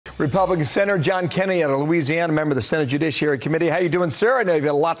Republican Senator John Kennedy out of Louisiana, member of the Senate Judiciary Committee. How you doing, sir? I know you've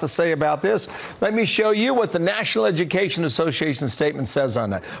got a lot to say about this. Let me show you what the National Education Association statement says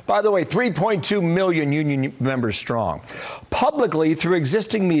on that. By the way, 3.2 million union members strong. Publicly, through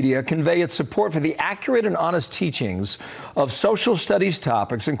existing media, convey its support for the accurate and honest teachings of social studies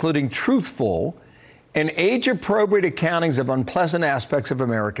topics, including truthful and age-appropriate accountings of unpleasant aspects of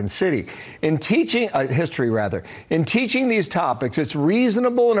American history. In teaching these topics, it's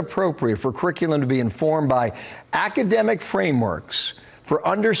reasonable and appropriate for curriculum to be informed by academic frameworks for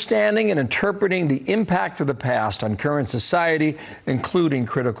understanding and interpreting the impact of the past on current society, including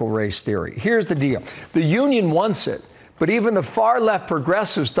critical race theory. Here's the deal. The union wants it. But even the far-left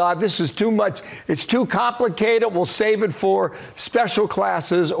progressives thought this is too much, it's too complicated, we'll save it for special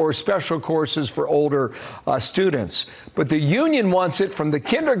classes or special courses for older students. But the union wants it from the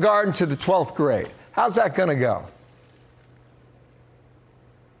kindergarten to the 12th grade. How's that going to go?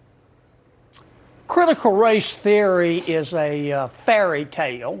 Critical race theory is a fairy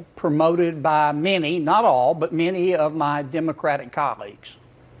tale promoted by many, not all, but many of my Democratic colleagues,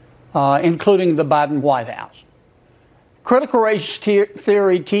 including the Biden White House. Critical race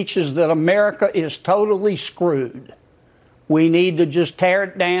theory teaches that America is totally screwed. We need to just tear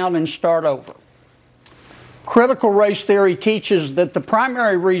it down and start over. Critical race theory teaches that the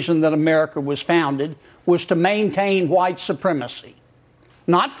primary reason that America was founded was to maintain white supremacy.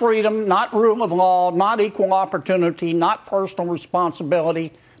 Not freedom, not rule of law, not equal opportunity, not personal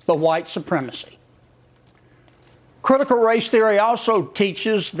responsibility, but white supremacy. Critical race theory also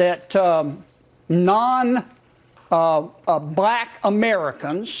teaches that Black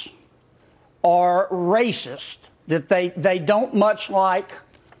Americans are racist, that they don't much like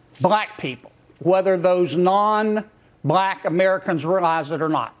black people, whether those non-black Americans realize it or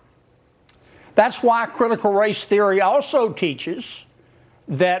not. That's why critical race theory also teaches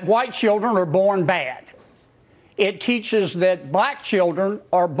that white children are born bad. It teaches that black children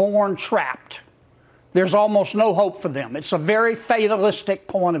are born trapped. There's almost no hope for them. It's a very fatalistic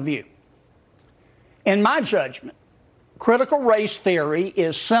point of view. In my judgment, critical race theory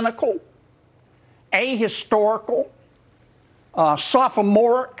is cynical, ahistorical,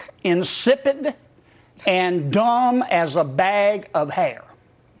 sophomoric, insipid, and dumb as a bag of hair.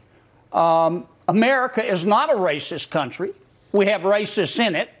 America is not a racist country. We have racists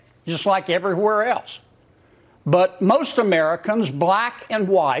in it, just like everywhere else. But most Americans, black and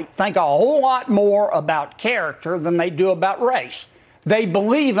white, think a whole lot more about character than they do about race. They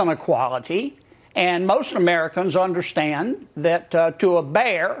believe in equality. And most Americans understand that to a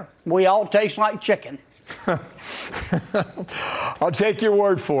bear, we all taste like chicken. I'll take your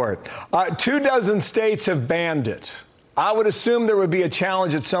word for it. 24 states have banned it. I would assume there would be a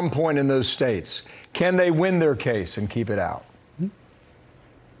challenge at some point in those states. Can they win their case and keep it out?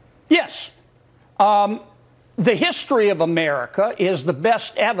 Yes. The history of America is the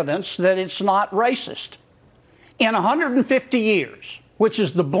best evidence that it's not racist. In 150 years, which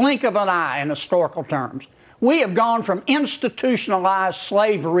is the blink of an eye in historical terms, we have gone from institutionalized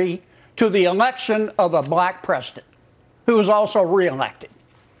slavery to the election of a black president who was also reelected.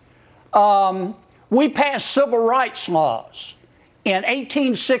 We passed civil rights laws in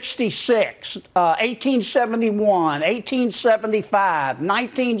 1866, 1871, 1875,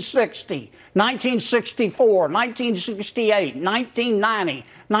 1960, 1964, 1968, 1990,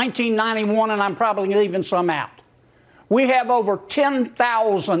 1991, and I'm probably leaving some out. We have over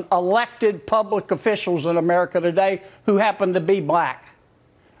 10,000 elected public officials in America today who happen to be black.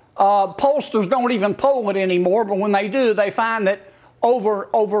 Pollsters don't even poll it anymore, but when they do, they find that over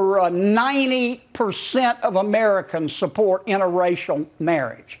 90% of Americans support interracial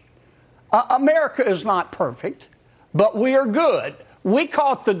marriage. America is not perfect, but we are good. We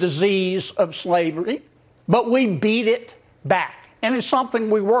caught the disease of slavery, but we beat it back. And it's something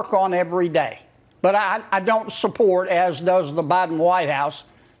we work on every day. But I don't support, as does the Biden White House,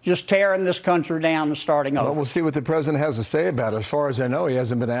 just tearing this country down and starting over. Well, we'll see what the president has to say about it. As far as I know, he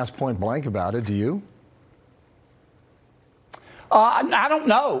hasn't been asked point blank about it. Do you? I don't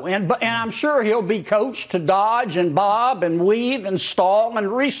know. And I'm sure he'll be coached to dodge and bob and weave and stall and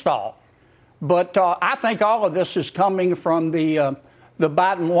restall. But I think all of this is coming from the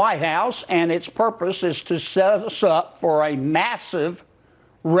Biden White House, and its purpose is to set us up for a massive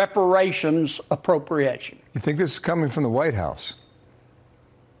reparations appropriation. You think this is coming from the White House?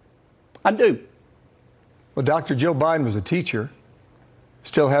 I do. Well, Dr. Joe Biden was a teacher,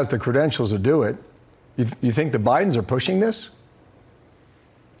 still has the credentials to do it. You think the Bidens are pushing this?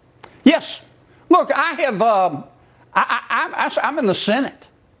 Yes. Look, I have, I'm in the Senate.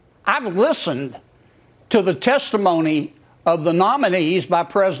 I've listened to the testimony of the nominees by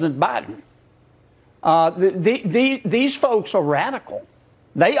President Biden. These folks are radical.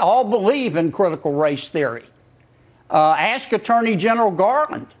 They all believe in critical race theory. Ask Attorney General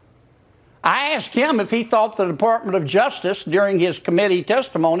Garland. I asked him if he thought the Department of Justice during his committee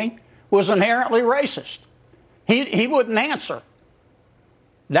testimony was inherently racist. He wouldn't answer.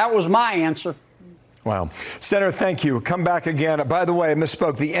 That was my answer. Wow. Senator, thank you. Come back again. By the way, I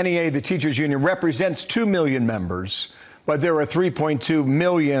misspoke. The NEA, the teachers union, represents 2 million members, but there are 3.2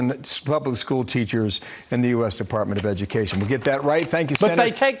 million public school teachers in the U.S. Department of Education. We'll get that right. Thank you, Senator. But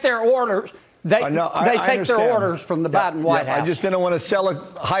they take their orders. They take their orders from the Biden White House. I just didn't want to sell it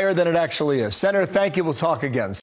higher than it actually is. Senator, thank you. We'll talk again.